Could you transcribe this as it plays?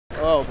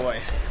Oh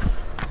boy.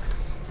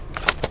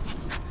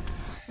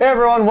 Hey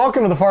everyone,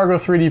 welcome to the Fargo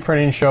 3D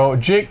Printing Show.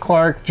 Jake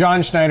Clark,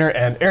 John Schneider,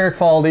 and Eric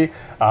Faldy.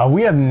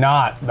 We have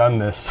not done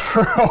this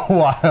for a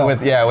while.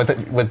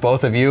 With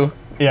both of you.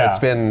 Yeah. It's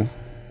been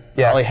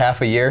probably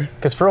half a year.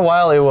 Because for a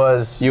while it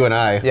was... You and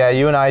I. Yeah,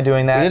 you and I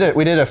doing that.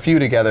 We did a few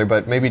together,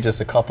 but maybe just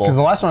a couple. Because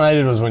the last one I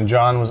did was when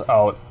John was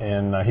out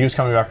and he was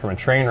coming back from a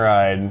train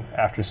ride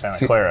after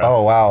Santa Clara.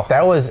 Oh, wow.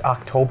 That was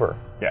October.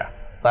 Yeah.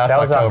 Last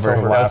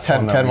October. That was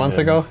 10 months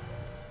ago?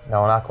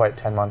 No, not quite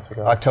 10 months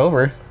ago.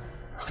 October.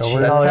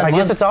 I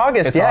guess it's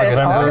August. It's August. August. It's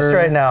August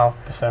right now.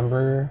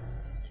 December.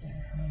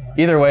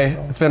 Either way,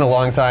 it's been a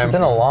long time. It's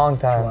been a long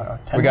time.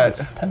 10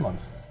 months. 10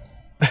 months.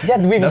 Yeah,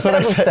 we've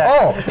established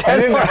that. Oh,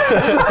 10 months.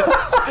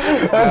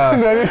 I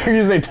didn't hear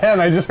you say 10.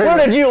 I just heard. Where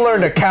did you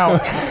learn to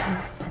count?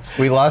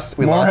 We lost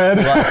our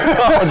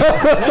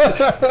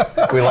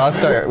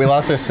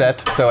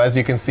set. So as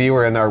you can see,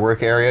 we're in our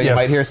work area. You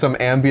might hear some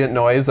ambient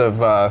noise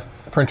of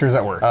printers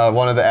at work.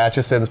 One of the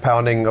Atchisons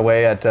pounding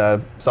away at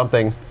some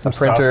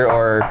printer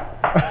or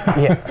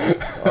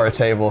or a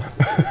table.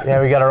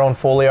 Yeah, we got our own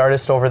Foley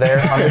artist over there,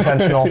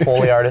 unintentional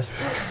Foley artist.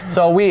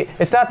 So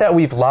it's not that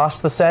we've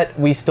lost the set.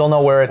 We still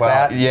know where it's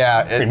at.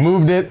 Yeah, we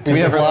moved it. We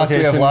have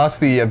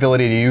lost the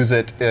ability to use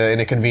it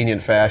in a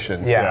convenient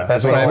fashion. Yeah,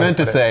 that's what I meant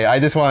to say. I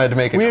just wanted to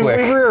make it quick.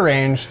 We've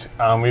rearranged.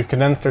 We've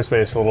condensed our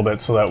space a little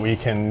bit so that we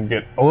can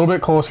get a little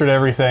bit closer to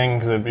everything.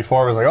 Because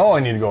before it was like, oh, I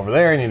need to go over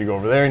there. I need to go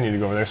over there. I need to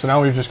go over there. So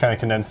now we've just kind of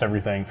condensed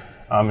everything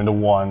into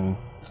one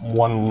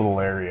little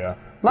area.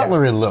 Not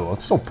really little.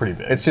 It's still pretty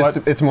big.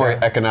 It's more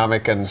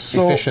economic and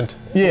efficient.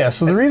 Yeah.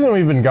 So the reason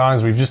we've been gone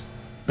is we've just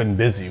been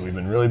busy. We've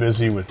been really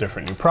busy with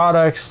different new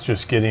products,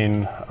 just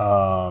getting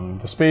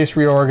the space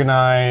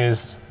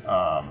reorganized,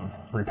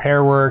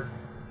 repair work.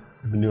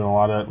 We've been doing a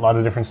lot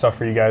of different stuff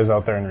for you guys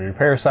out there in the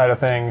repair side of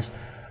things.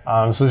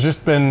 So it's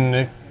just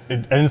been,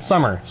 and it's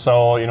summer,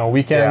 so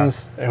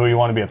weekends we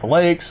want to be at the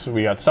lakes.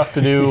 We got stuff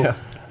to do.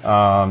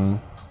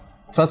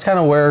 So that's kind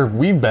of where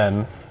we've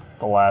been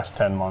the last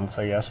 10 months,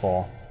 I guess.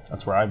 Well,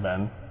 that's where I've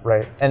been.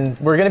 Right, and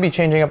we're going to be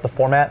changing up the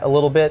format a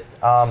little bit.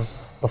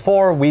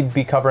 Before, we'd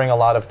be covering a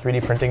lot of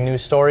 3D printing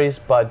news stories,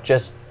 but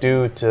just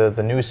due to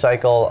the news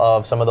cycle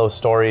of some of those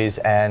stories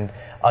and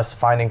us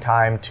finding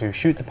time to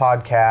shoot the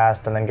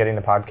podcast and then getting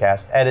the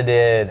podcast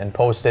edited and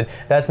posted,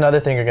 that's another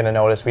thing you're going to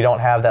notice. We don't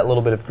have that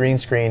little bit of green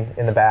screen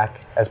in the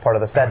back as part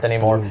of the set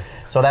anymore. Blue.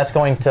 So that's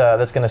going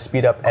to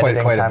speed up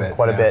editing time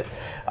quite a bit.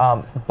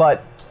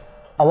 But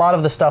a lot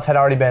of the stuff had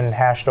already been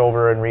hashed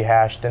over and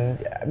rehashed,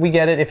 and we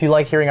get it. If you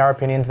like hearing our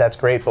opinions, that's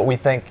great, but we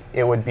think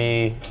it's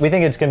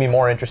going to be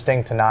more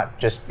interesting to not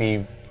just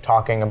be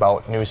talking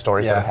about news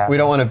stories that have happened. We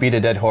don't want to beat a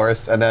dead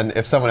horse, and then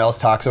if someone else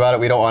talks about it,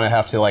 we don't want to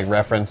have to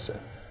reference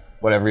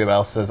what everybody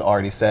else has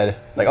already said.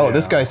 Oh,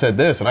 this guy said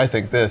this, and I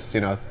think this,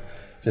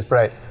 just...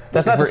 Right.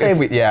 That's not to say...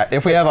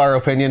 If we have our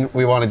opinion,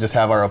 we want to just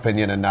have our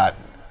opinion and not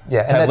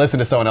listen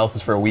to someone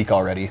else's for a week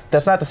already.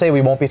 That's not to say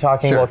we won't be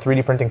talking about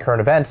 3D printing current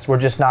events. We're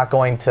just not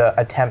going to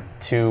attempt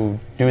to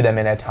do them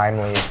in a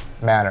timely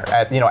manner,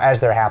 as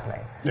they're happening.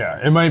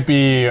 Yeah, it might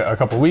be a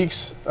couple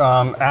weeks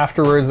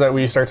afterwards that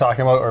we start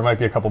talking about it, or it might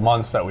be a couple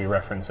months that we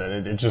reference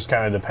it. It just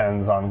kind of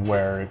depends on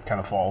where it kind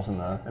of falls in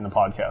the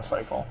podcast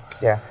cycle.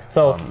 Yeah.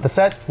 So the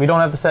set, we don't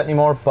have the set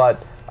anymore,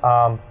 but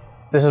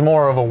this is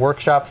more of a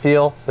workshop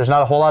feel. There's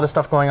not a whole lot of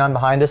stuff going on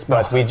behind us,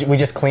 but we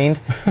just cleaned.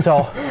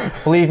 So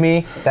believe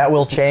me, that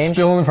will change.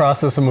 Still in the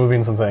process of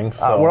moving some things.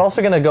 So. We're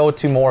also going to go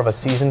to more of a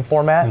season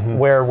format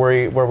where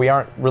we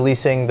aren't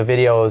releasing the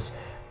videos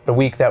the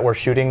week that we're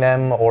shooting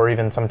them, or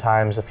even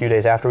sometimes a few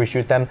days after we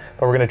shoot them,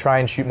 but we're going to try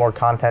and shoot more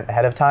content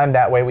ahead of time.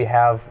 That way we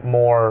have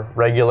more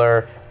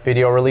regular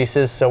video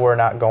releases, so we're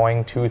not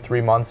going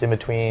 2-3 months in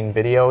between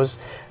videos.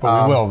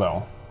 But we will,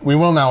 though. We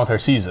will now with our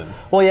season.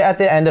 Well, yeah, at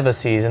the end of a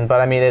season, but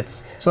I mean,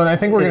 it's... So I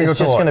think we're going to go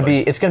to...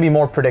 It's going to be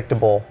more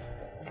predictable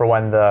for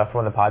when the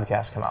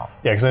podcasts come out.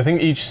 Yeah, because I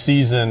think each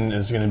season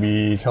is going to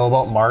be till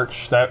about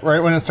March. That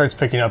right when it starts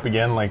picking up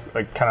again, like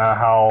kind of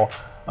how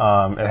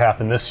it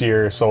happened this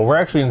year. So we're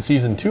actually in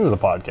season 2 of the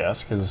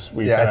podcast because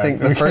we. Yeah, I think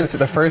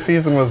the first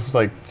season was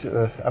like I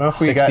don't know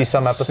if we 60 got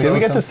some episodes. Did we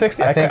get to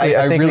 60? I think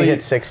really we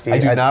hit 60. I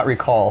do not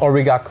recall. Or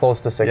we got close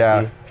to 60.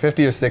 Yeah,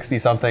 50 or 60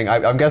 something.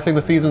 I'm guessing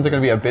the seasons are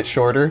going to be a bit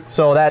shorter.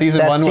 So that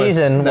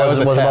season was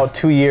about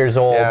 2 years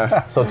old.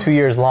 Yeah. So 2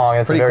 years long.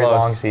 It's pretty a very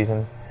long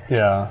season.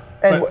 Yeah.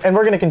 And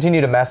we're going to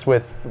continue to mess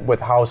with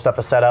how stuff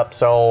is set up.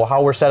 So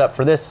how we're set up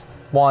for this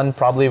one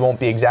probably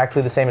won't be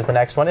exactly the same as the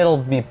next one. It'll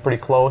be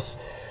pretty close.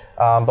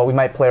 But we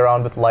might play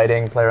around with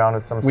lighting, play around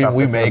with some stuff.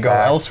 We may go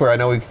elsewhere. I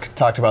know we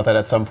talked about that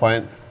at some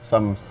point.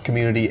 Some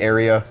community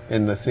area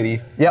in the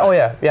city. Yeah. Oh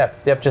yeah. Yeah.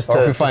 Yep. Just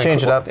to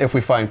change it up. If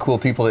we find cool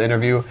people to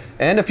interview,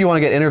 and if you want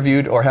to get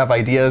interviewed or have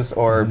ideas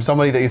or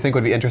somebody that you think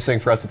would be interesting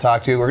for us to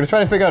talk to, we're going to try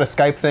to figure out a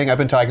Skype thing. I've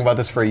been talking about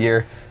this for a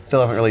year. Still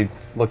haven't really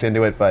looked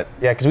into it, but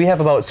yeah, because we have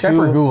about Skype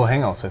or Google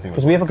Hangouts. I think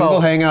because we have about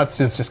Google Hangouts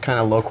is just kind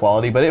of low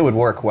quality, but it would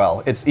work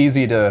well. It's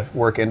easy to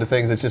work into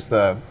things. It's just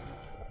the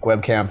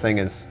webcam thing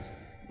is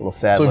a little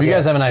sad. So if you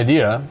guys have an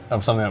idea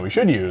of something that we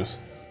should use,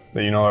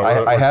 that you know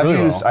that I have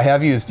really used well? I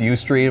have used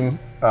Ustream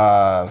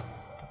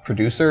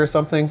Producer or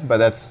something, but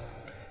that's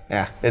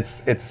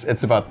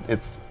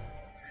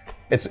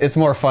it's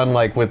more fun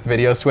like with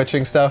video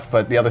switching stuff,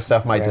 but the other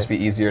stuff might just be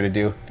easier to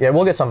do. Yeah,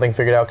 we'll get something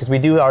figured out because we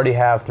do already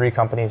have 3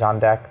 companies on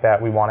deck that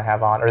we want to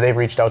have on, or they've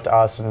reached out to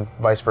us and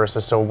vice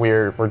versa. So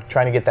we're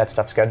trying to get that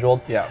stuff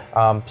scheduled. Yeah.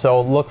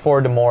 So look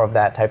forward to more of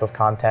that type of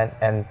content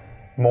and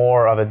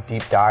more of a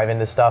deep dive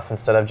into stuff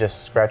instead of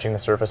just scratching the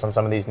surface on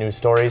some of these news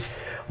stories.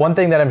 One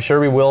thing that I'm sure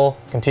we will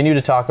continue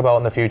to talk about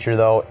in the future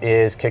though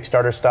is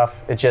Kickstarter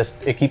stuff.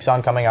 It keeps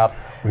on coming up.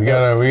 We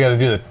gotta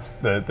do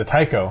the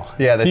Tyco.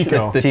 Yeah, the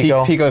Tico.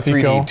 Tico 3D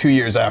Tico. 2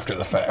 years after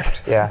the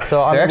fact. Yeah,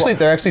 so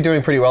They're actually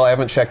doing pretty well. I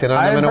haven't checked in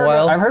on them in a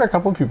while. I've heard a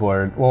couple of people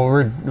are. Well,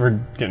 we're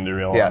getting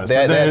derailed. Yeah, on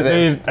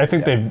this, I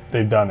think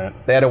they've done it.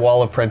 They had a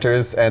wall of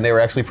printers, and they were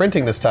actually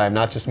printing this time,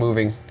 not just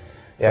moving.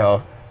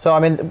 Yeah. So I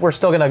mean, we're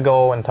still gonna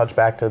go and touch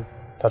back on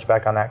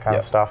that kind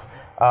of stuff.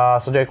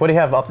 So Jake, what do you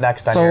have up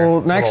next? On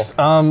your next,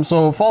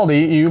 so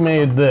Faldy, you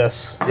made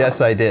this.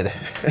 Yes, I did.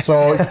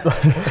 So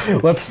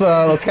let's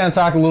kind of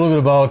talk a little bit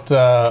about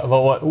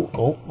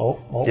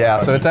what. Yeah,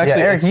 so it's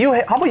actually Eric.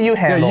 How about you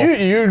handle?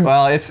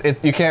 Well,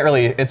 you can't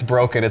really. It's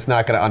broken. It's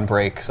not going to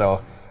unbreak.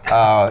 So.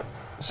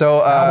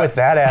 With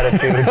that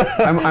attitude,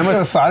 I'm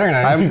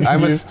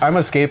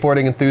a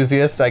skateboarding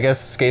enthusiast, I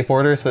guess,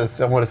 skateboarder,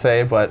 so I want to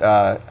say, but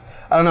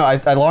I don't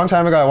know. A long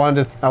time ago, I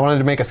wanted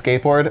to make a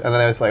skateboard, and then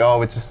I was like,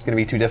 oh, it's just going to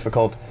be too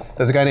difficult.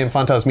 There's a guy named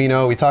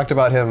FNTSMN. We talked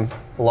about him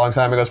a long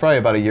time ago. It's probably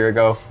about a year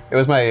ago. It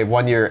was my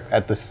 1 year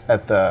at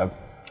the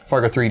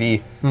Fargo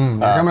 3D. You're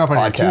coming up on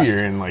podcast. your 2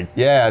 year in like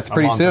it's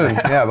pretty soon.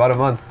 Yeah, about a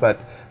month. But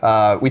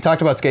we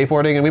talked about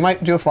skateboarding, and we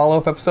might do a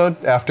follow-up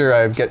episode after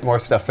I get more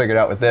stuff figured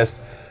out with this.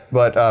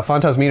 But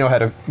FNTSMN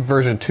had a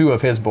version 2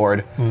 of his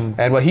board,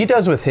 and what he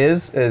does with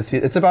his is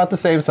it's about the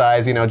same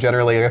size,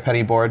 generally a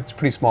penny board. It's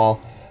pretty small.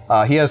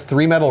 He has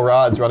 3 metal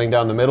rods running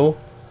down the middle,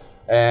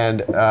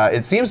 and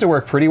it seems to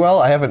work pretty well.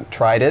 I haven't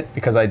tried it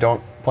because I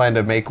don't plan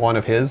to make one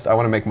of his. I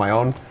want to make my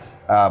own.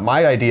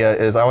 My idea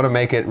is I want to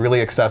make it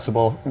really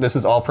accessible. This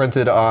is all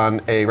printed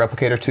on a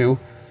Replicator 2.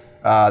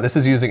 This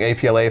is using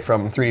APLA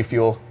from 3D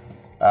Fuel.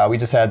 We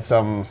just had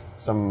some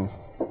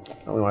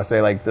I want to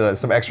say like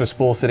some extra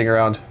spool sitting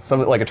around,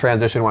 something like a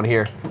transition one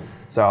here.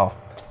 So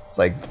it's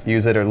like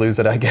use it or lose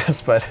it, I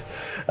guess. But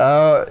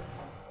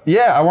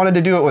yeah, I wanted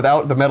to do it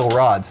without the metal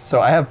rods.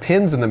 So I have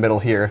pins in the middle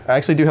here. I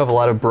actually do have a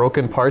lot of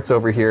broken parts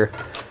over here.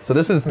 So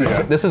this is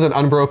an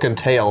unbroken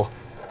tail.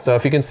 So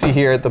if you can see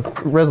here, it's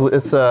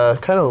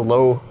kind of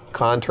low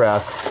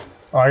contrast.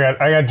 Oh, I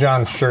got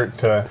John's shirt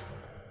to.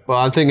 Well,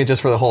 I'm thinking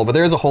just for the hole, but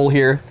there is a hole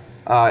here.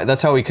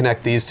 That's how we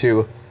connect these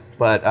two.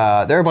 But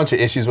there are a bunch of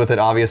issues with it,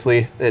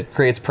 obviously. It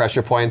creates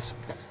pressure points.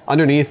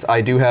 Underneath, I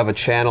do have a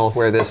channel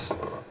where this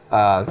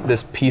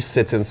piece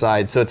sits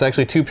inside. So it's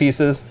actually 2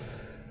 pieces.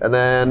 And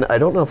then I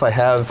don't know if I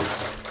have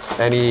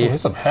any.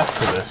 There's some heft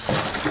to this.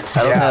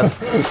 I don't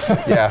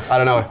have. Yeah, I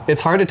don't know.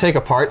 It's hard to take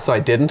apart, so I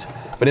didn't.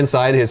 But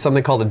inside, there's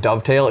something called a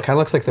dovetail. It kind of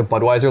looks like the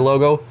Budweiser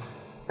logo.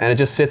 And it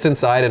just sits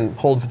inside and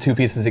holds the 2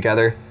 pieces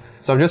together.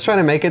 So I'm just trying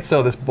to make it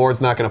so this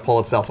board's not going to pull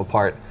itself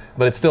apart.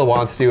 But it still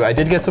wants to. I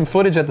did get some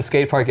footage at the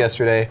skate park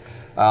yesterday.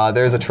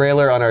 There's a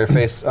trailer on our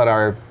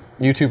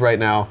YouTube right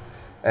now,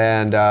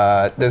 and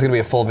there's gonna be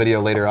a full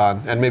video later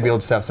on, and maybe we'll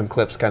just have some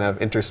clips kind of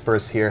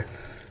interspersed here.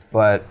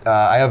 But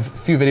I have a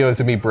few videos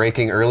of me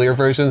breaking earlier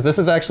versions. This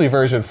is actually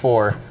version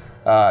 4,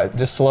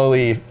 just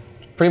slowly,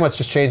 pretty much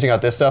just changing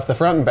out this stuff. The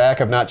front and back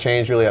have not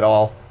changed really at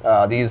all.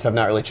 These have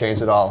not really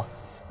changed at all.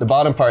 The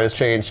bottom part has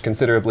changed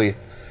considerably.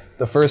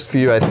 The first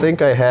few, I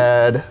think I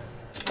had.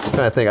 I'm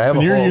trying to think. I have.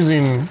 You're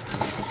using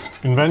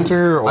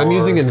Inventor? Or? I'm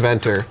using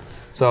Inventor.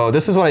 So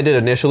this is what I did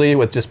initially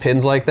with just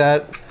pins like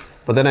that.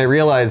 But then I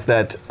realized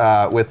that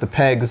with the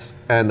pegs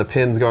and the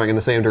pins going in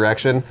the same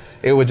direction,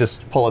 it would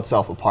just pull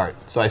itself apart.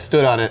 So I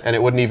stood on it and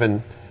it wouldn't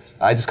even,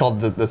 I just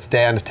called it the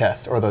stand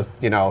test, or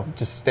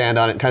just stand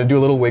on it, kind of do a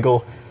little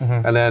wiggle,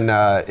 and then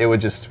it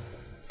would just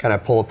kind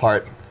of pull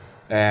apart.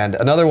 And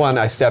another one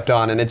I stepped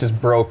on and it just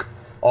broke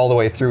all the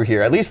way through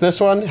here. At least this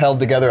one held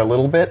together a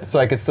little bit so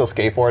I could still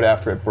skateboard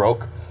after it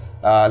broke.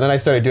 Then I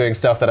started doing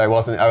stuff that I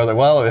was like,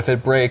 well, if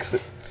it breaks,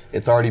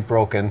 it's already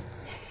broken.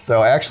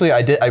 So actually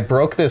I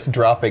broke this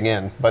dropping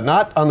in, but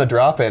not on the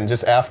drop in,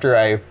 just after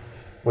I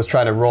was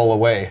trying to roll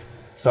away.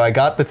 So I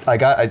got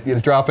the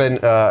drop in,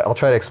 I'll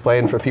try to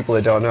explain for people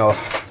that don't know.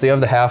 So you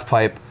have the half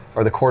pipe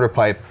or the quarter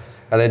pipe,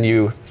 and then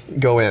you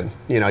go in,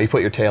 you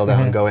put your tail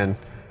down and go in.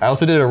 I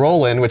also did a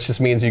roll in, which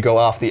just means you go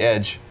off the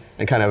edge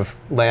and kind of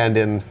land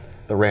in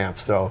the ramp.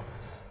 So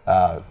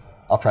I'll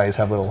probably just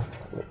have little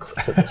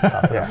clips of this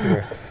popping up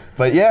here.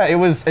 But yeah,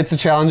 it's a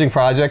challenging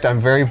project. I'm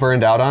very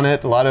burned out on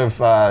it. A lot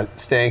of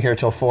staying here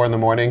till 4 in the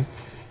morning.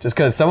 Just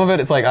because some of it,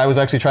 it's like I was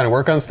actually trying to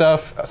work on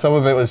stuff. Some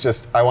of it was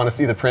just, I want to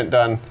see the print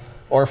done.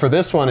 Or for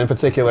this one in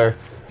particular,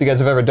 if you guys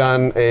have ever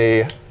done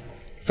a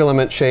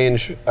filament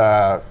change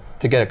to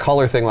get a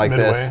color thing like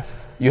this,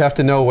 you have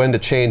to know when to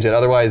change it.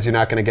 Otherwise, you're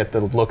not going to get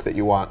the look that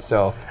you want.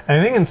 So, and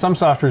I think in some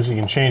softwares you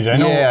can change it.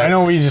 I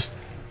know we just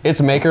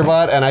it's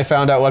MakerBot, and I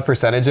found out what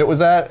percentage it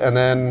was at, and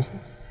then,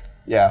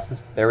 yeah,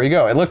 there we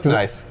go. It looked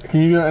nice.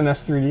 Can you do that in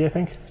S3D, I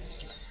think?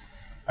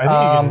 I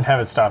think you can have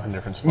it stop in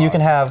different spots. You can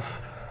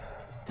have,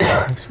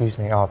 excuse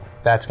me, oh,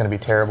 that's going to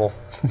be terrible.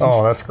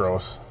 Oh, that's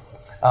gross.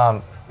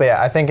 But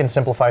yeah, I think in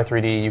Simplify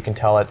 3D, you can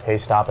tell it, hey,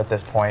 stop at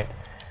this point.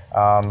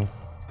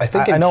 I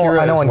think in I know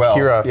Kira in as well.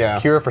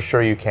 Kira for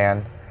sure you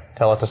can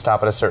tell it to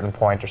stop at a certain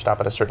point or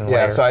stop at a certain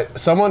layer. Yeah, so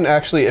someone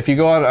actually, if you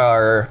go on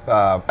our,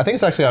 I think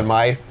it's actually on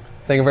my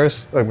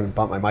Thingiverse. I'm going to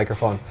bump my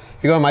microphone.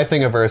 If you go on my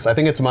Thingiverse, I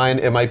think it's mine.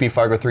 It might be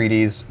Fargo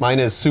 3D's. Mine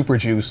is Super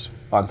Juice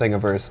on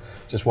Thingiverse.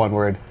 Just one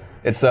word.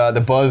 It's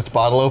the buzzed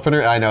bottle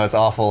opener. I know, it's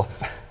awful.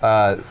 We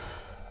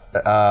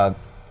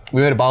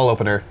made a bottle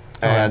opener,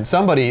 and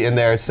somebody in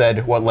there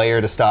said what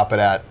layer to stop it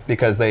at,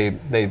 because they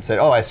said,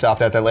 oh, I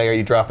stopped at that layer.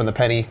 You drop in the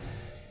penny,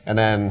 and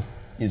then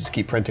you just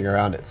keep printing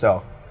around it.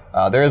 So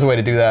there is a way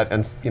to do that,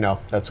 and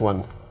that's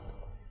one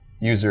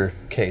user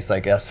case, I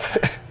guess.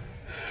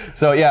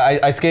 So yeah,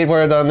 I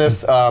skateboarded on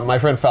this. My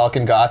friend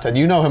Falcon got, and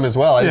you know him as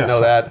well. I didn't know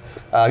that.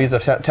 He's a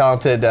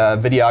talented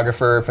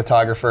videographer,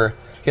 photographer.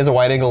 He has a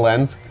wide-angle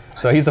lens,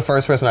 so he's the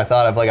first person I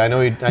thought of. Like, I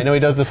know he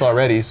does this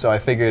already, so I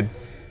figured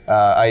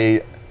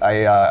I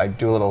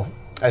do a little.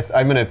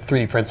 I'm gonna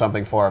 3D print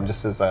something for him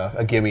just as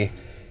a gimme,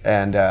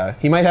 and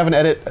he might have an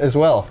edit as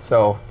well.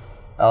 So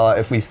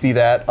if we see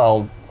that,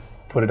 I'll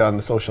put it on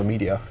the social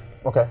media.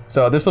 Okay.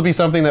 So this will be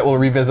something that we'll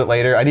revisit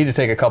later. I need to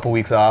take a couple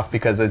weeks off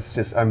because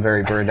I'm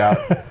very burned out.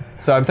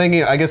 So I'm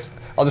thinking, I guess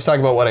I'll just talk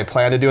about what I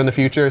plan to do in the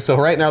future. So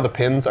right now the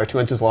pins are 2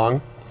 inches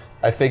long.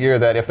 I figure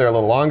that if they're a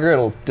little longer,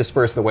 it'll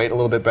disperse the weight a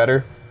little bit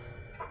better.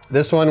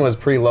 This one was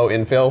pretty low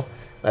infill,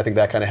 and I think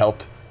that kind of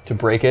helped to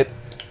break it.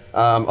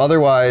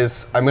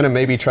 Otherwise, I'm gonna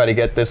maybe try to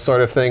get this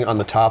sort of thing on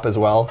the top as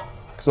well.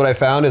 Because what I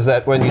found is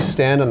that when you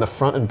stand on the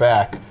front and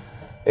back,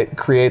 it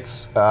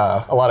creates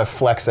a lot of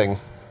flexing,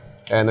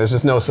 and there's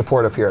just no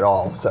support up here at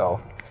all.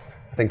 So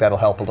I think that'll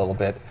help a little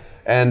bit.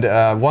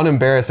 And one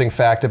embarrassing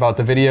fact about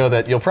the video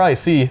that you'll probably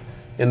see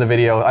in the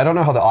video, I don't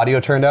know how the audio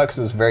turned out because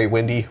it was very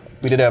windy.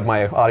 We did have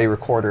my audio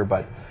recorder,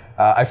 but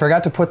I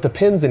forgot to put the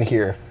pins in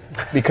here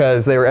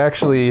because they were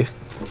actually,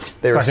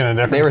 they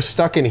were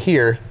stuck in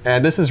here,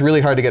 and this is really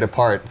hard to get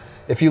apart.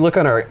 If you look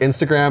on our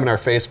Instagram and our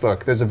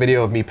Facebook, there's a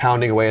video of me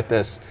pounding away at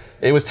this.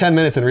 It was 10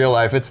 minutes in real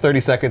life, it's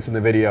 30 seconds in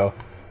the video.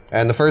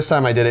 And the first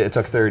time I did it, it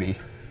took 30.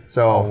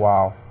 So oh,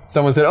 wow.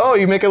 Someone said, oh,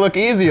 you make it look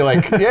easy.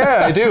 Like,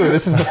 yeah, I do.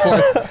 This is the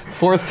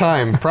fourth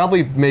time.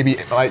 Probably, maybe,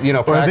 I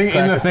think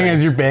in the thing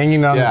as you're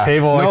banging on the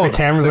table, like the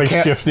camera's like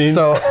shifting.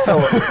 So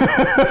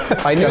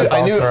I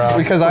knew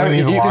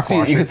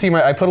because you could see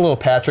I put a little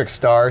Patrick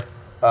star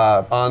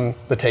on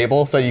the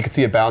table so you could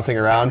see it bouncing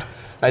around.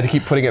 I had to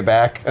keep putting it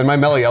back, and my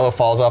mellow yellow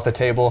falls off the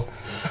table.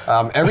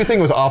 Everything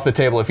was off the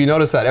table. If you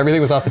notice that,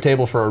 everything was off the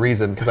table for a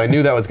reason, because I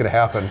knew that was going to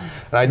happen.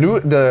 And I knew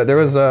there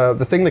was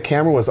the thing the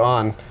camera was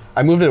on.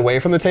 I moved it away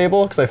from the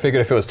table because I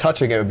figured if it was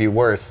touching it, it would be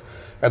worse.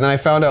 And then I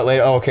found out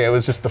later, oh, okay, it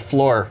was just the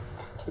floor.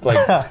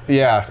 Like,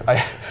 yeah,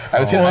 I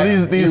was. Well,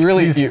 these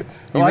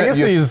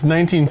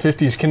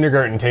 1950s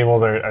kindergarten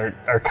tables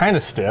are kind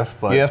of stiff,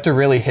 but you have to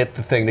really hit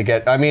the thing to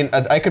get. I mean,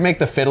 I could make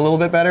the fit a little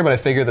bit better, but I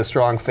figure the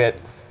strong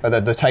fit. Or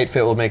the tight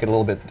fit will make it a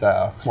little bit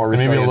more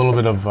resilient. Maybe a little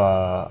bit of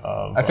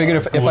I figured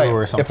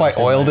if I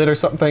oiled it or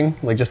something,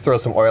 like just throw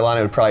some oil on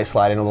it, it would probably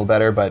slide in a little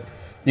better. But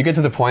you get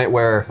to the point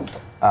where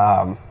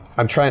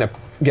I'm trying to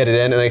get it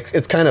in, and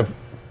it's kind of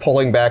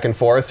pulling back and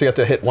forth. So you have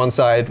to hit one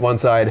side,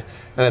 and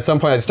at some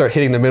point I start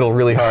hitting the middle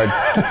really hard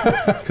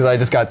because I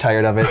just got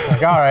tired of it.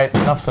 Like, all right,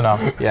 enough's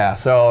enough. Yeah.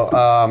 So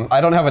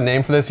I don't have a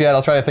name for this yet.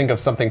 I'll try to think of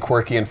something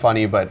quirky and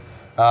funny, but.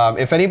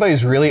 If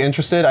anybody's really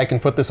interested, I can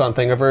put this on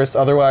Thingiverse.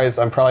 Otherwise,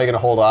 I'm probably going to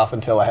hold off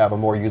until I have a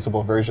more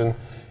usable version.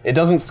 It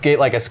doesn't skate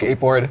like a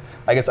skateboard.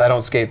 I guess I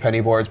don't skate penny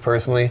boards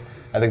personally.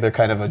 I think they're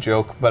kind of a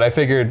joke. But I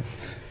figured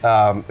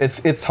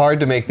it's hard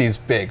to make these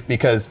big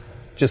because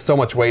just so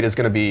much weight is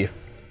going to be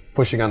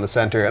pushing on the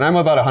center. And I'm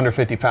about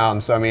 150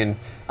 pounds, so I mean,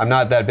 I'm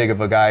not that big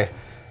of a guy,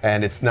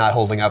 and it's not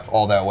holding up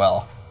all that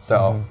well.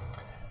 So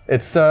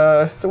it's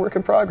a work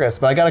in progress.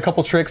 But I got a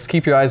couple tricks.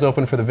 Keep your eyes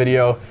open for the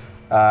video.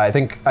 I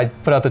think I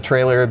put out the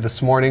trailer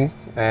this morning,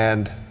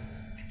 and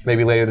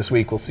maybe later this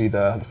week we'll see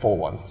the full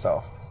one.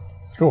 So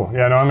cool.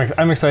 Yeah, no,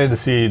 I'm excited to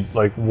see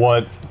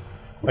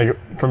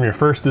from your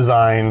first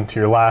design to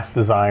your last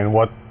design,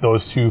 what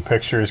those two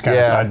pictures kind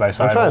of side by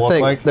side will look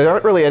like. There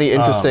aren't really any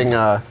interesting,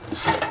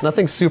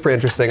 nothing super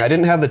interesting. I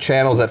didn't have the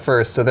channels at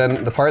first, so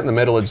then the part in the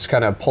middle would just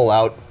kind of pull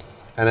out,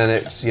 and then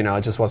it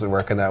just wasn't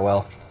working that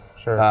well.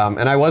 Sure.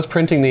 And I was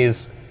printing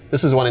these.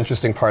 This is one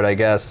interesting part, I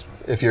guess.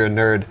 If you're a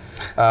nerd.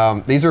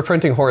 These were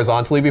printing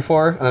horizontally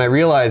before, and I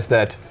realized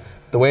that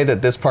the way that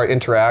this part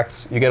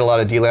interacts, you get a lot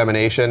of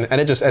delamination,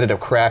 and it just ended up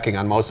cracking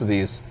on most of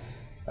these.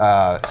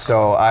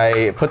 So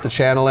I put the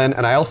channel in,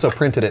 and I also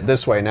printed it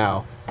this way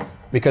now,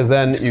 because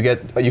then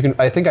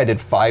I think I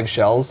did 5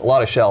 shells, a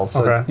lot of shells,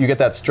 so you get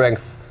that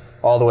strength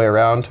all the way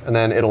around, and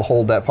then it'll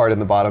hold that part in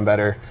the bottom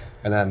better,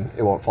 and then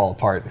it won't fall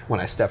apart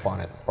when I step on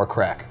it or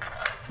crack.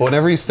 But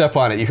whenever you step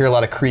on it, you hear a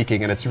lot of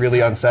creaking, and it's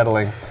really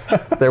unsettling.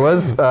 There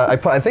was,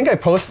 I think I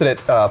posted it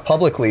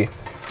publicly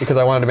because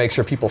I wanted to make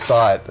sure people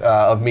saw it,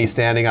 of me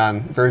standing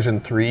on version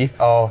 3.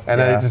 Oh,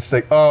 and yeah. I just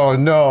like, oh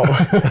no.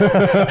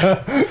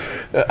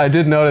 I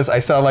did notice I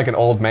sound like an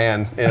old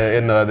man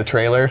in the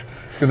trailer.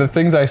 The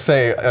things I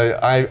say,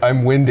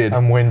 I'm winded.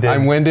 I'm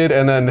winded,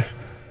 and then,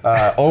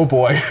 oh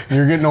boy.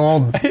 You're getting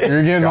old.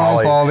 You're getting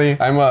old, Baldy.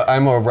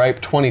 I'm a ripe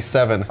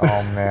 27. Oh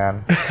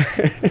man.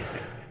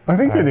 I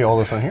think you're the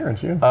oldest one here,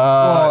 aren't you?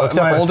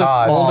 Except for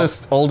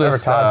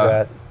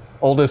Todd.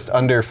 Oldest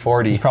under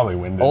 40. He's probably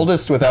winded.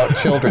 Oldest without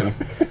children.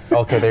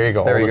 Okay, there you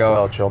go. There you go.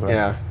 Without children.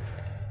 Yeah.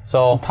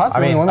 So Todd's I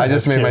the only mean, one that I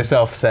just has made kids.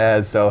 myself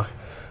sad, so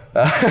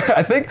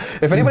I think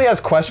if anybody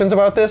has questions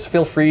about this,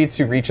 feel free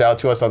to reach out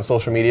to us on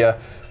social media.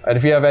 And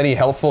if you have any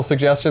helpful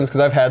suggestions, because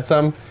I've had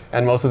some,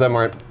 and most of them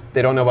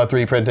they don't know about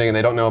 3D printing and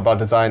they don't know about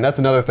design. That's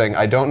another thing.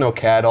 I don't know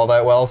CAD all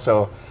that well,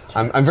 so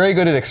I'm very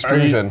good at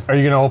extrusion. Are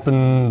you going to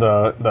open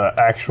the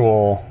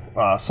actual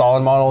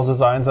solid model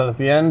designs at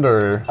the end,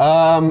 or?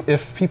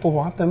 If people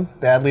want them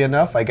badly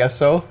enough, I guess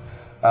so.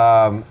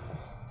 I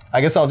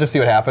guess I'll just see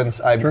what happens.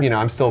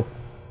 I'm still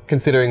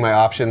considering my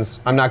options.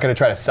 I'm not going to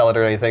try to sell it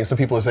or anything. Some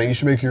people are saying you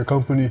should make your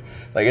company.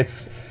 Like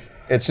it's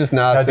just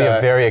not. that'd be a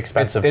very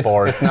expensive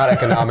board. It's not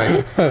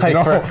economic. Like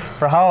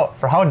for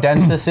how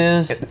dense this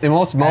is,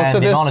 most and of the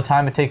this amount of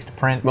time it takes to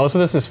print. Most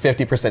of this is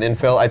 50%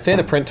 infill. I'd say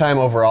the print time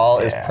overall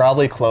is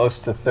probably close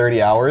to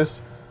 30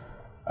 hours,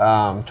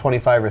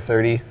 25 or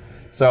 30.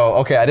 So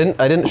okay, I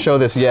didn't show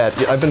this yet.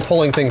 I've been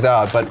pulling things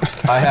out, but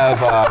I have.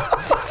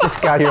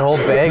 Just got your whole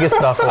bag of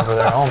stuff over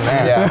there. Oh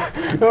man.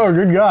 Yeah. Oh,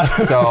 good God.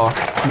 So,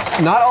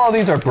 not all of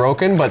these are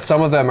broken, but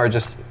some of them are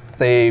just,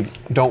 they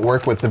don't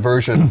work with the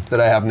version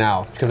that I have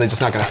now because they're just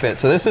not going to fit.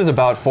 So this is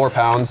about 4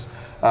 pounds,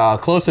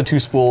 close to 2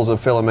 spools of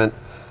filament,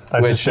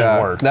 That just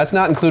didn't work. That's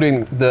not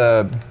including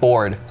the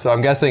board. So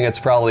I'm guessing it's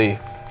probably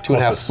two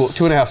and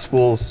a half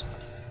spools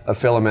of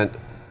filament,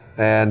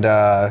 and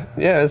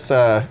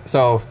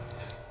so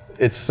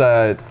it's.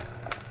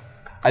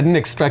 I didn't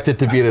expect it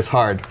to be this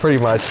hard,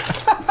 pretty much.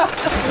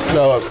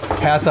 So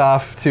hats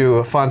off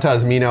to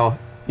FNTSMN.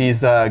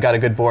 He's got a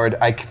good board.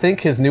 I think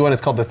his new one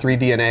is called the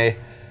 3DNA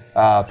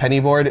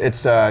penny board.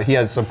 He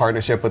has some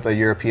partnership with a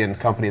European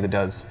company that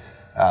does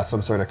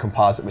some sort of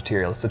composite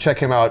materials. So check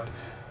him out.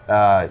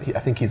 I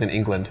think he's in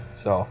England.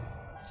 So.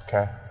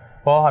 Okay.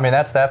 Well, I mean,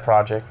 that's that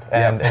project.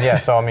 And yeah,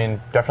 so I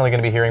mean, definitely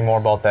going to be hearing more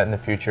about that in the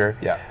future.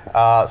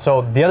 Yeah.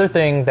 So the other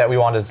thing that we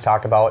wanted to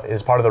talk about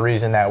is part of the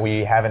reason that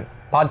we haven't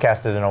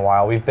podcasted in a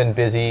while. We've been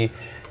busy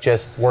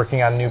just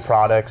working on new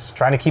products,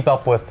 trying to keep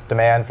up with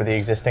demand for the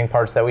existing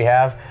parts that we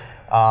have.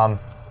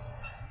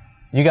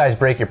 You guys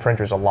break your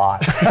printers a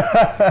lot.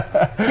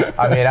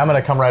 I mean, I'm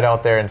going to come right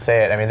out there and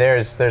say it. I mean,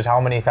 there's how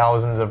many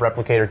thousands of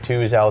Replicator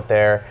 2s out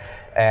there,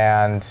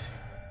 and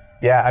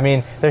yeah, I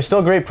mean, they're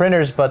still great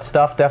printers, but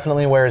stuff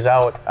definitely wears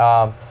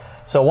out.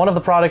 So one of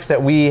the products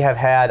that we have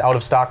had out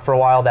of stock for a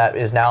while that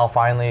is now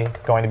finally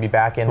going to be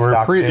back in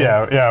stock soon. We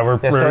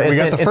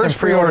got the first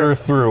pre-order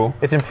through.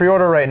 It's in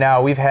pre-order right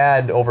now. We've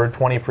had over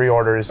 20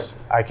 pre-orders.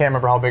 I can't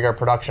remember how big our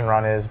production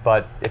run is,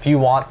 but if you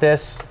want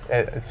this,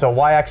 so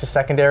Y-axis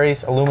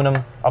secondaries,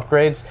 aluminum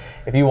upgrades,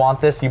 if you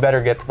want this, you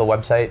better get to the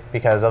website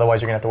because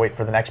otherwise you're going to have to wait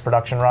for the next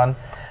production run.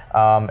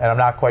 And I'm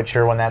not quite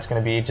sure when that's going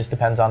to be. It just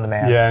depends on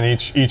demand. Yeah,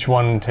 and each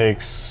one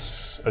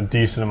takes a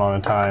decent amount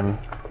of time.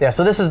 Yeah,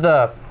 so this is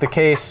the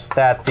case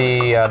that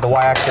the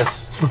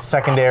Y-axis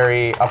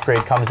secondary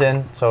upgrade comes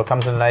in. So it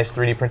comes in a nice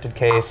 3D printed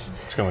case.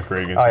 It's going to look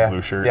great against the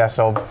blue shirt. Yeah,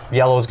 so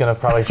yellow is going to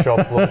probably show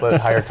up a little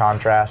bit higher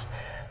contrast.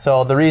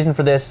 So the reason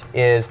for this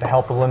is to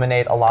help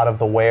eliminate a lot of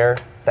the wear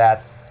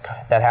that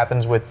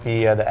happens with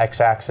the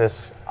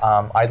X-axis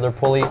idler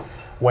pulley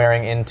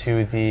wearing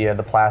into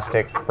the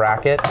plastic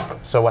bracket.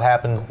 So what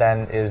happens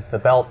then is the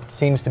belt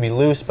seems to be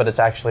loose, but it's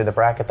actually the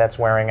bracket that's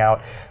wearing out.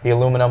 The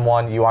aluminum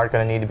one, you aren't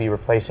going to need to be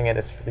replacing it.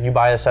 If you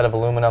buy a set of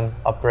aluminum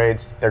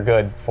upgrades, they're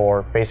good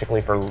for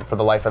basically for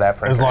the life of that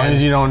printer. As long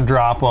as you don't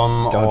drop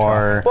them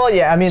well,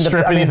 yeah, I mean,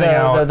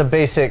 the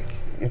basic.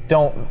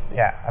 Don't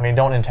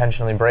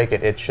intentionally break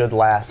it. It should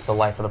last the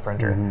life of the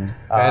printer.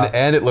 Mm-hmm.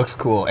 And it looks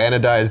cool.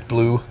 Anodized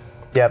blue.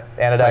 Yep,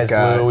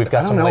 anodized blue. We've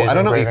got some laser I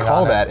don't know what you engraving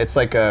call on that. it. It's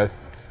like a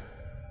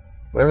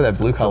whatever that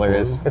blue color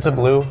is. It's a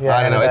blue. Yeah,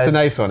 I don't know. It's a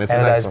nice one. It's a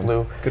nice one.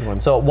 Blue. Good one.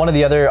 So one of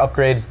the other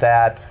upgrades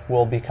that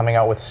we'll be coming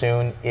out with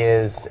soon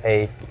is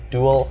a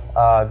dual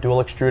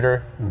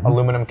extruder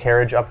aluminum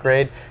carriage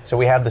upgrade. So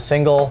we have the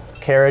single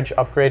carriage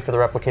upgrade for the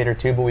Replicator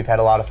 2, but we've had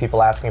a lot of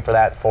people asking for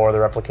that for the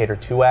Replicator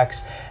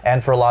 2X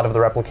and for a lot of the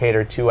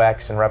Replicator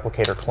 2X and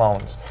Replicator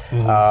clones.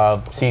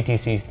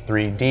 CTC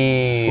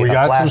 3D. We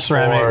got some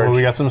ceramic. Well,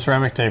 we got some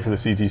ceramic tape for the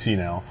CTC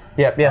now.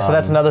 Yeah. So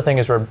that's another thing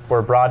is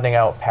we're broadening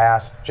out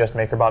past just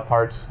MakerBot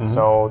parts.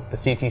 So the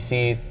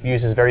CTC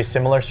uses very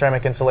similar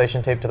ceramic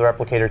insulation tape to the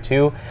Replicator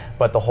 2,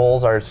 but the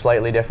holes are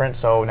slightly different.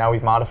 So now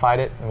we've modified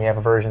it, and we have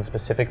a version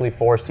specifically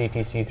for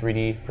CTC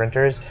 3D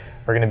printers.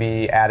 We're going to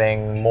be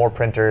adding more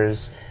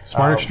printers.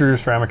 Smart Extruder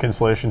ceramic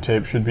insulation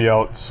tape should be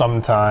out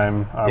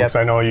sometime. Because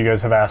I know you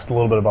guys have asked a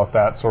little bit about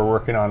that, so we're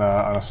working on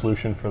a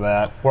solution for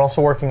that. We're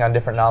also working on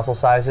different nozzle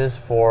sizes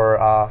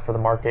for the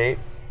Mark 8.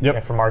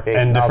 Yep. For Mark 8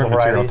 and nozzle different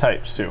material varieties.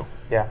 types too.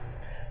 Yeah.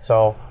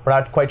 So we're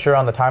not quite sure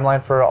on the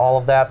timeline for all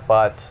of that,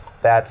 but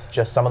that's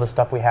just some of the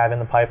stuff we have in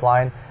the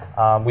pipeline.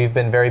 We've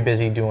been very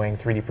busy doing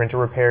 3D printer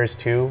repairs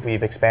too.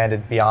 We've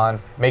expanded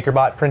beyond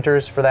MakerBot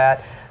printers for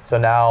that. So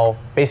now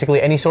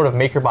basically any sort of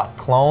MakerBot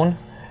clone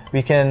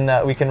we can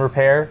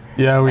repair.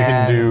 Yeah, we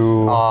can do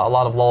a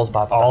lot of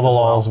Lulzbot stuff. all the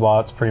as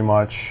well. Lulzbots pretty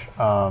much.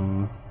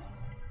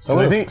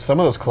 Some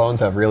of those clones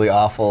have really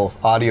awful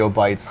audio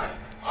bites.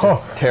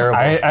 It's terrible.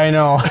 I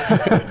know.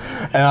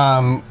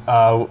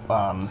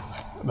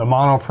 The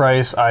mono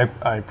price, I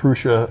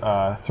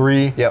Prusa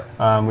 3.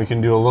 Yep. We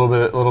can do a little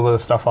bit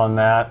of stuff on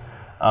that.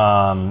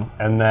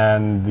 And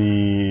then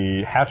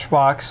the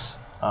Hatchbox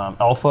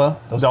Alpha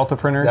Delta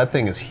printer. That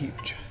thing is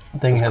huge.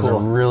 Thing has a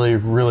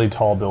really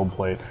tall build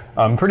plate.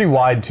 Pretty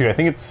wide too. I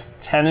think it's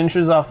 10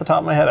 inches off the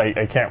top of my head.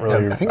 I can't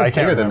really. I think it's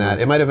bigger than that.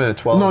 It might have been a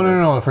 12.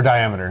 No, for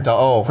diameter.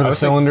 Oh, for the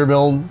cylinder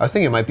build. I was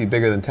thinking it might be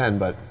bigger than 10,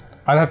 but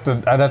I'd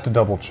have to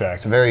double check.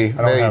 it's very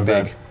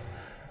big.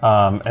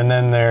 And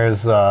then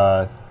there's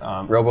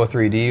Robo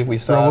 3D we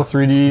saw. Robo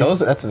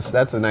 3D.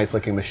 That's a nice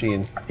looking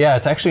machine. Yeah,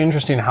 it's actually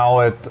interesting how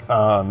it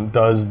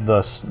does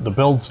the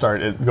build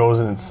start. It goes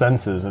and it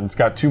senses, and it's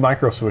got 2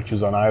 micro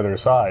switches on either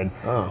side,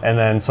 and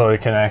then so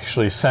it can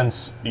actually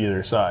sense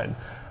either side.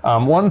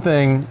 One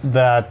thing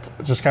that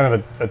just kind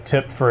of a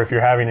tip for if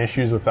you're having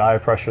issues with the high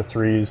pressure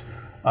 3s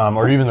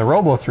or even the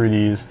Robo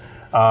 3Ds,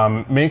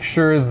 make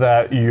sure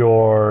that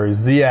your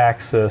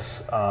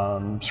Z-axis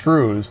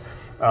screws.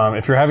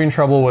 If you're having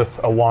trouble with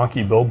a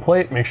wonky build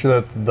plate, make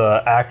sure that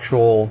the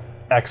actual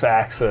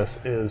X-axis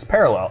is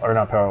parallel, or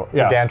not parallel.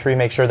 Yeah. Gantry,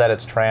 make sure that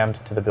it's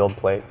trammed to the build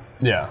plate.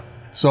 Yeah.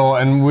 So,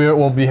 and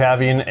we'll be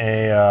having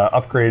a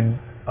upgrade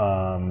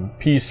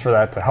piece for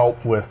that to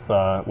help with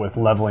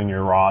leveling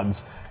your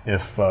rods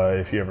if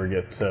you ever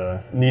get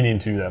needing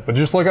to do that. But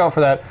just look out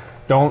for that.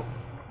 Don't,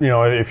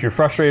 if you're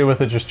frustrated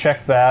with it, just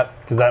check that,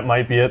 because that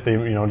might be it.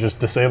 Just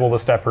disable the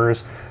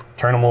steppers,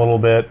 turn them a little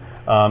bit.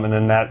 And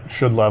then that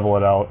should level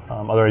it out.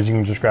 Otherwise, you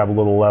can just grab a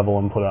little level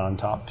and put it on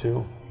top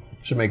too.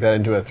 Should make that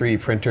into a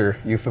 3D printer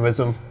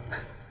euphemism.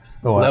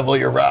 What? Level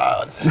your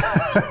rods.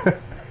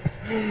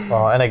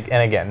 Well, and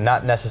again,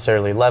 not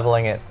necessarily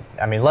leveling it.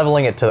 I mean,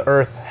 leveling it to the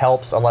earth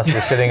helps unless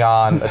you're sitting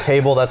on a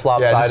table that's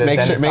lopsided.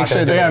 make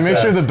sure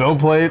the build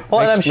plate.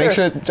 Well, and I'm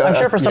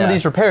sure for some of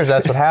these repairs,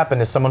 that's what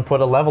happened. Is someone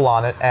put a level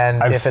on it,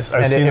 and if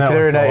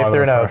they're in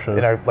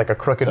a like a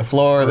crooked the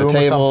floor, the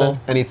table,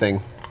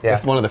 anything. Yeah.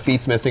 If one of the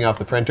feet's missing off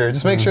the printer,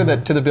 just make sure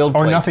that to the build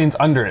plate. Or nothing's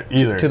under it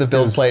either. To the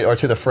build plate or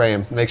to the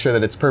frame. Make sure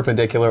that it's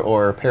perpendicular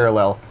or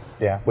parallel.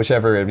 Yeah.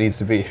 Whichever it needs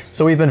to be.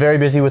 So we've been very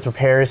busy with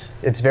repairs.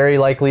 It's very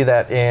likely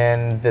that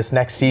in this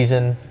next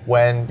season,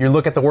 when you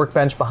look at the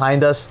workbench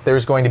behind us,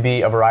 there's going to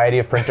be a variety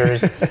of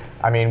printers.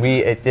 I mean,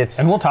 it's...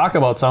 And we'll talk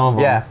about some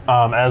of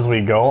them as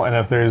we go. And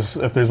if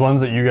there's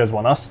ones that you guys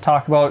want us to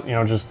talk about,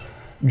 just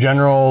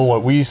general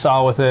what we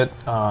saw with it,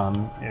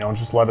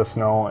 just let us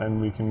know and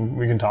we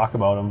can talk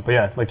about them. But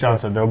yeah, like John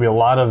said, there'll be a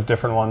lot of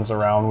different ones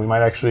around. We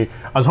might actually,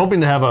 I was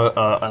hoping to have an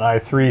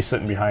i3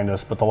 sitting behind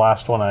us, but the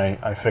last one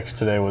I fixed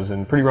today was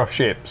in pretty rough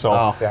shape. So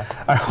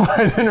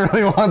I didn't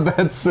really want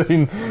that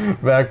sitting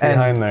back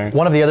behind there.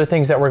 One of the other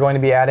things that we're going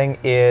to be adding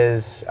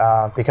is,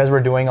 because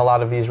we're doing a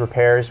lot of these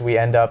repairs, we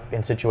end up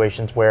in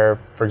situations where,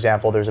 for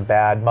example, there's a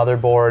bad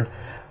motherboard.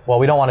 Well,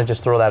 we don't want to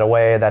just throw that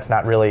away. That's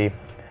not really,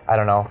 I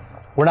don't know.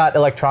 We're not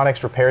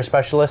electronics repair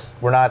specialists.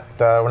 We're not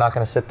going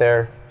to sit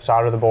there,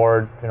 solder the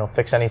board,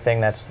 fix anything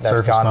that's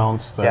Surface gone.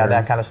 Mounts there. Yeah,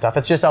 that kind of stuff.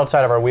 It's just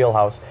outside of our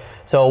wheelhouse.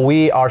 So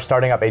we are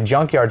starting up a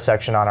junkyard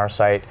section on our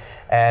site,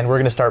 and we're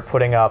going to start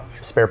putting up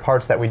spare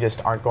parts that we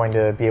just aren't going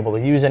to be able to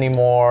use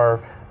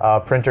anymore.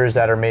 Printers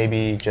that are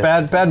maybe just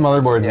bad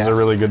motherboards is a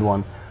really good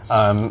one.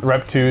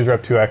 Rep 2s,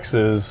 Rep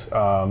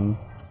 2Xs.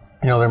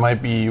 There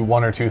might be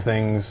 1 or 2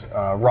 things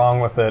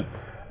wrong with it.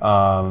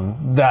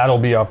 That'll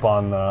be up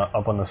on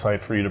the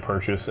site for you to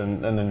purchase,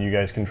 and then you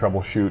guys can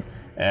troubleshoot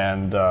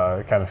and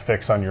kind of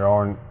fix on your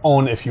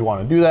own if you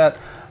want to do that.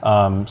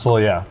 So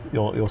yeah,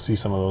 you'll see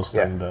some of those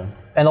things.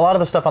 And a lot of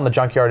the stuff on the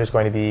junkyard is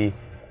going to be,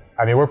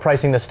 I mean, we're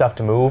pricing this stuff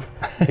to move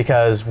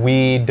because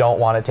we don't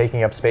want it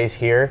taking up space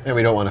here, and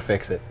we don't want to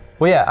fix it.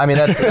 Well, yeah, I mean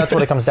that's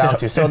what it comes down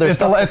to. So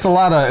it's a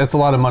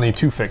lot of money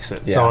to fix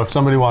it. Yeah. So if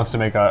somebody wants to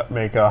make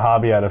a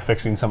hobby out of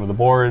fixing some of the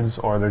boards,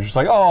 or they're just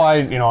like, oh,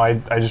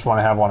 I just want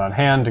to have one on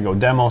hand to go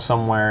demo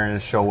somewhere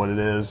and show what it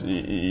is,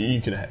 you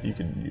could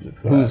use it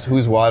for that.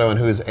 Who's Watto and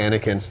who's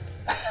Anakin?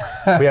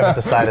 We haven't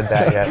decided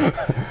that yet.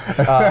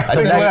 I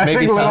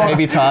think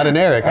maybe Todd and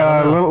Eric.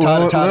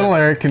 Little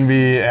Eric can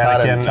be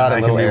Anakin, and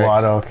I can be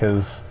Watto,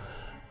 because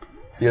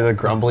You're the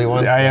grumbly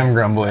one? I am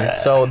grumbly.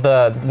 So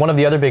one of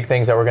the other big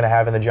things that we're going to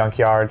have in the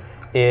junkyard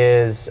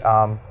is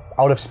out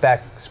of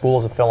spec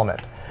spools of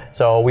filament.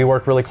 So we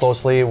work really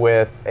closely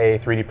with a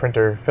 3D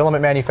printer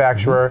filament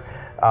manufacturer.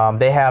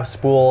 They have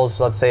spools,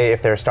 let's say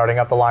if they're starting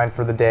up the line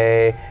for the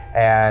day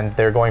and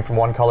they're going from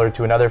one color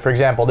to another. For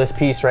example, this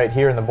piece right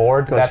here in the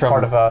board, that's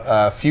part of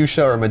a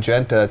fuchsia or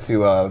magenta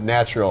to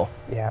natural.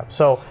 Yeah,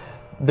 so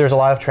there's a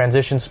lot of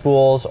transition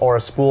spools, or a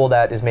spool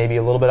that is maybe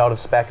a little bit out of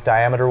spec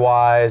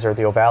diameter-wise, or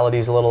the ovality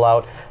is a little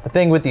out. The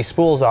thing with these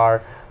spools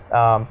are,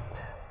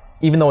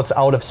 even though it's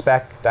out of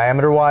spec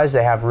diameter-wise,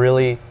 they have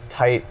really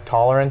tight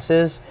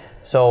tolerances.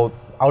 So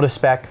out of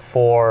spec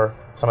for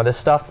some of this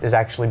stuff is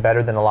actually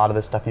better than a lot of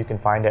the stuff you can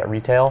find at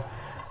retail.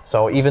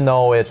 So even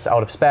though it's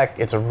out of spec,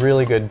 it's a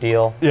really good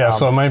deal. Yeah,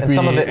 so it might be...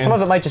 Some of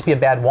it might just be a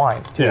bad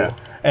wind, too. Yeah,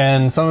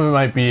 and some of it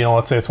might be, you know,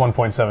 let's say it's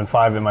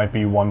 1.75, it might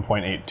be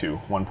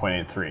 1.82,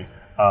 1.83.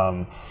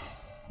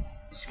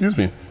 Excuse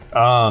me.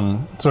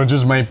 So it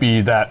just might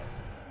be that,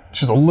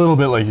 just a little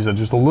bit, like you said,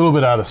 just a little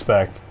bit out of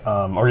spec,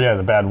 or yeah,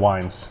 the bad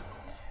winds.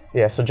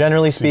 Yeah, so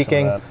generally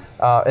speaking,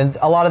 and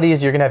a lot of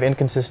these you're going to have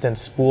inconsistent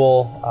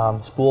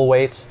spool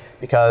weights,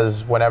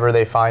 because whenever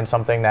they find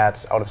something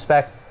that's out of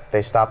spec,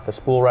 they stop the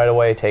spool right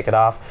away, take it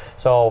off.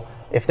 So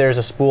if there's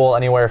a spool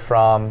anywhere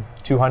from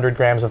 200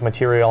 grams of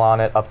material on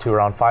it up to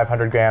around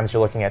 500 grams,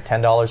 you're looking at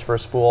 $10 for a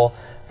spool.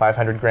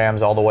 500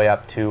 grams all the way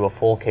up to a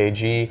full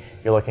kg,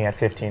 you're looking at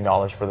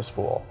 $15 for the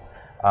spool.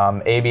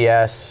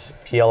 ABS,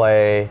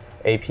 PLA,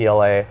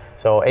 APLA.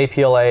 So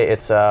APLA,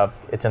 it's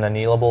an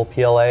annealable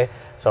PLA.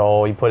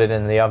 So you put it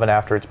in the oven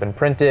after it's been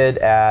printed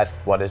at,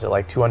 what is it,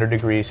 like 200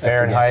 degrees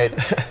Fahrenheit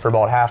for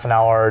about half an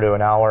hour to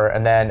an hour.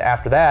 And then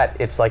after that,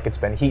 it's like it's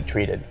been heat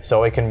treated.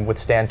 So it can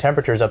withstand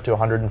temperatures up to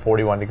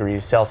 141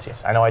 degrees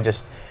Celsius. I know I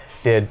just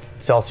did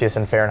Celsius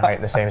and Fahrenheit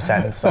in the same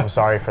sentence, so I'm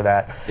sorry for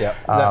that. Yeah,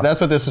 that's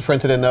what this was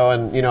printed in though,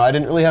 and you know, I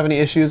didn't really have any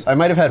issues. I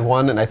might have had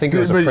one, and I think it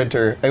was a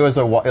printer. It was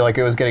it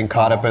was getting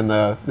caught up in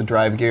the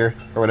drive gear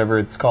or whatever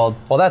it's called.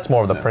 Well, that's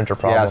more of the printer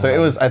problem. Yeah, so it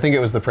was. I think it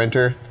was the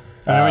printer.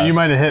 You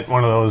might have hit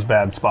one of those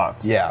bad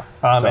spots. Yeah.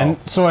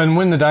 And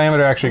when the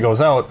diameter actually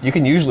goes out, you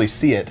can usually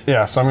see it.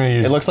 Yeah. So I'm going to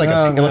use. It looks like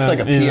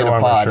a pea in a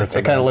pod. It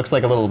kind of looks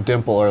like a little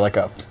dimple or like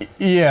a.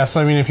 Yeah.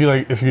 So I mean, if you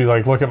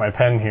look at my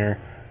pen here,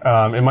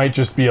 it might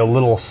just be a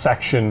little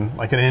section,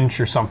 like an inch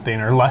or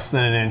something, or less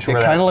than an inch. It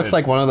kind of looks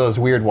like one of those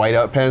weird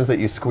whiteout pens that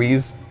you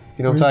squeeze.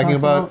 You know what I'm talking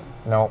about?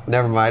 No,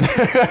 never mind.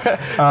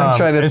 I'm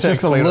trying to it's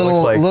just a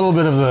little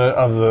bit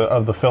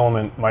of the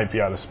filament might be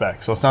out of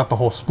spec. So it's not the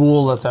whole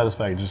spool that's out of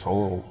spec, it's just a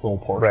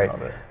little portion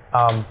of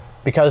it.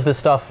 Because this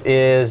stuff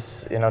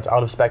is, you know, it's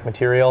out of spec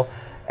material,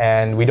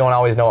 and we don't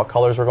always know what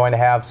colors we're going to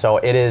have. So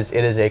it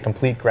is a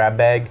complete grab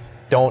bag.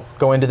 Don't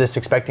go into this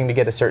expecting to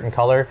get a certain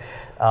color.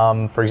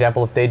 For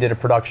example, if they did a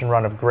production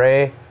run of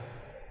gray,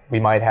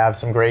 we might have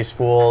some gray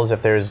spools.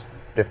 If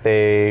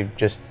they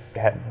just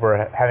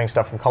were having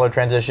stuff from color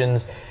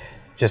transitions,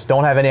 just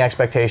don't have any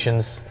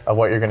expectations of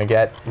what you're going to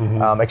get,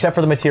 except for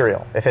the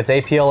material. If it's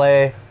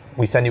APLA,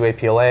 we send you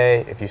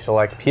APLA. If you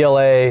select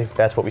PLA,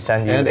 that's what we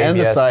send you. And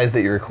the size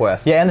that you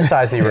request. Yeah, and the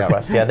size that you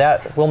request. Yeah,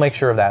 that we'll make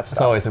sure of that stuff.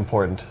 It's always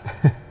important.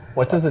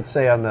 What does it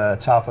say on the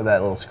top of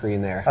that little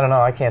screen there? I don't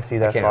know. I can't see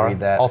that I can't far. read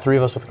that. All three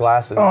of us with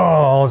glasses. Oh,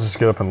 I'll just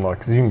get up and look,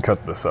 because you can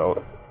cut this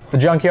out. The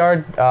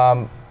junkyard,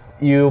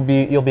 you'll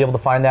be able to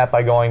find that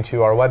by going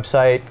to our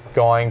website,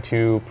 going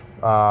to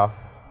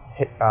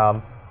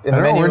in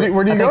the menu.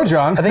 Where do you go,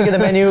 John? I think in the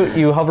menu,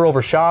 you hover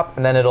over shop,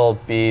 and then it'll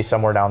be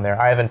somewhere down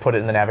there. I haven't put it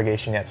in the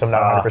navigation yet, so I'm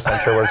not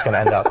 100% sure where it's going to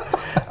end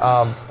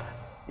up.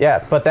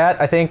 Yeah, but that,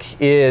 I think,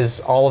 is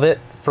all of it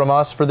from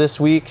us for this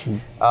week.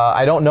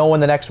 I don't know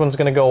when the next one's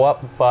going to go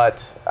up,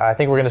 but I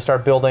think we're going to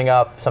start building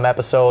up some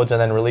episodes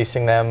and then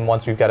releasing them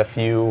once we've got a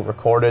few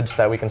recorded so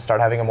that we can start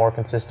having a more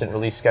consistent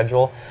release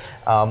schedule.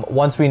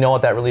 Once we know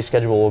what that release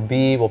schedule will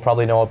be, we'll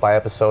probably know it by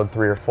episode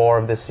 3 or 4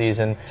 of this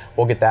season.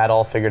 We'll get that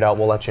all figured out.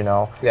 We'll let you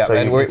know. Yeah, so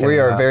and we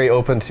are very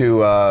open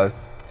to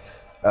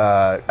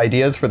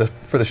ideas for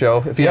the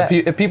show. If you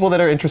have people that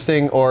are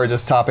interesting, or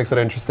just topics that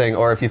are interesting,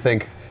 or if you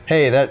think,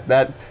 hey,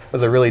 that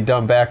was a really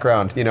dumb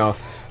background, you know,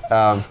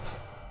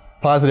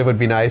 positive would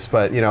be nice,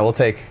 but you know, we'll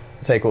take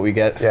what we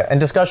get. Yeah, and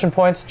discussion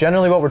points.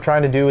 Generally, what we're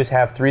trying to do is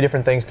have 3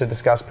 different things to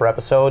discuss per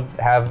episode.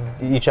 Have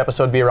each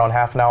episode be around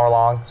half an hour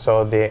long,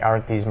 so they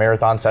aren't these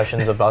marathon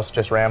sessions of us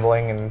just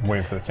rambling and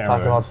waiting for the camera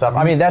talking about stuff.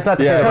 I mean, that's not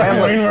to say the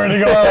rambling.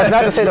 That's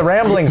not to say the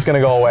rambling's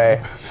going to go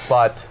away,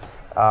 but.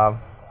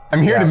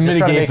 I'm here to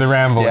mitigate the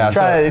rambling. Yeah,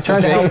 trying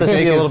to help this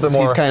be a little bit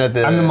more. He's kind of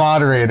I'm the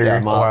moderator.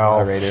 Yeah,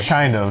 moderator.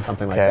 Kind of.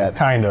 Something like that.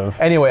 Kind of.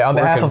 Anyway, on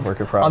behalf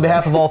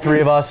of all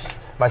 3 of us,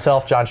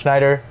 myself, John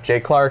Schneider,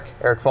 Jay Clark,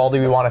 Eric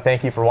Faldy, we want to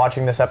thank you for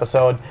watching this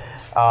episode.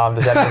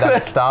 Does that mean that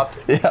it stopped?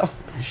 Yeah.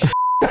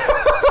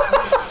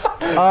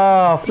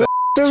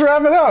 Just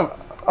wrap it up.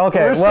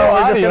 Okay, we're just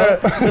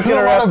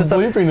gonna wrap this up.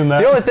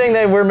 The only thing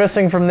that we're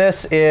missing from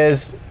this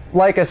is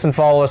like us and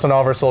follow us on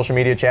all of our social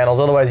media channels.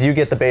 Otherwise, you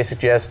get the basic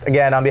gist.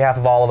 Again, on behalf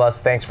of all of us,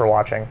 thanks for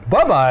watching.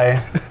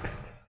 Bye-bye.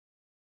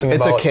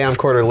 It's a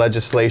camcorder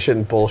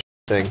legislation bullshit.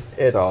 thing.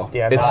 It's so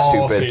yeah, it's Oh,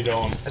 so you stupid.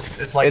 don't.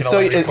 it's like It's an so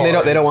electric they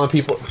car. don't want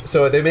people.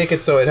 So they make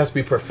it so it has to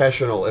be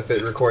professional if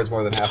it records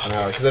more than half an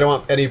hour because they don't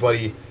want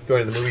anybody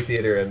going to the movie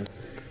theater and.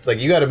 It's like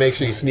you got to make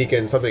sure you sneak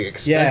in something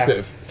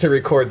expensive to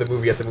record the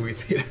movie at the movie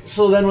theater.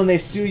 So then when they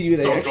sue you,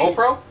 they So actually...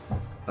 GoPro?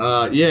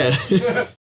 Yeah.